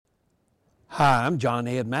Hi, I'm John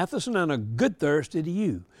Ed Matheson, and a good Thursday to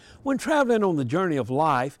you. When traveling on the journey of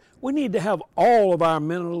life, we need to have all of our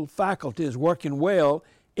mental faculties working well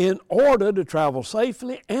in order to travel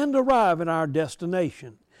safely and arrive at our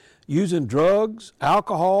destination. Using drugs,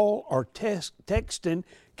 alcohol, or texting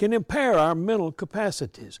can impair our mental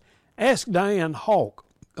capacities. Ask Diane Hawk,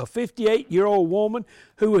 a 58-year-old woman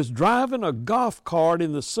who was driving a golf cart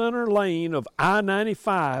in the center lane of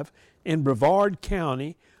I-95 in Brevard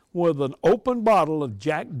County with an open bottle of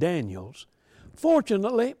Jack Daniels.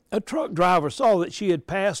 Fortunately, a truck driver saw that she had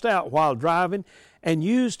passed out while driving and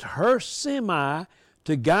used her semi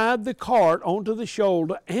to guide the cart onto the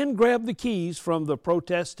shoulder and grab the keys from the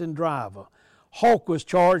protesting driver. Hawk was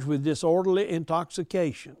charged with disorderly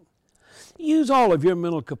intoxication. Use all of your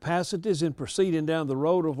mental capacities in proceeding down the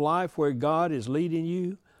road of life where God is leading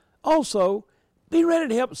you. Also, be ready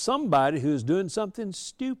to help somebody who is doing something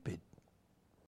stupid.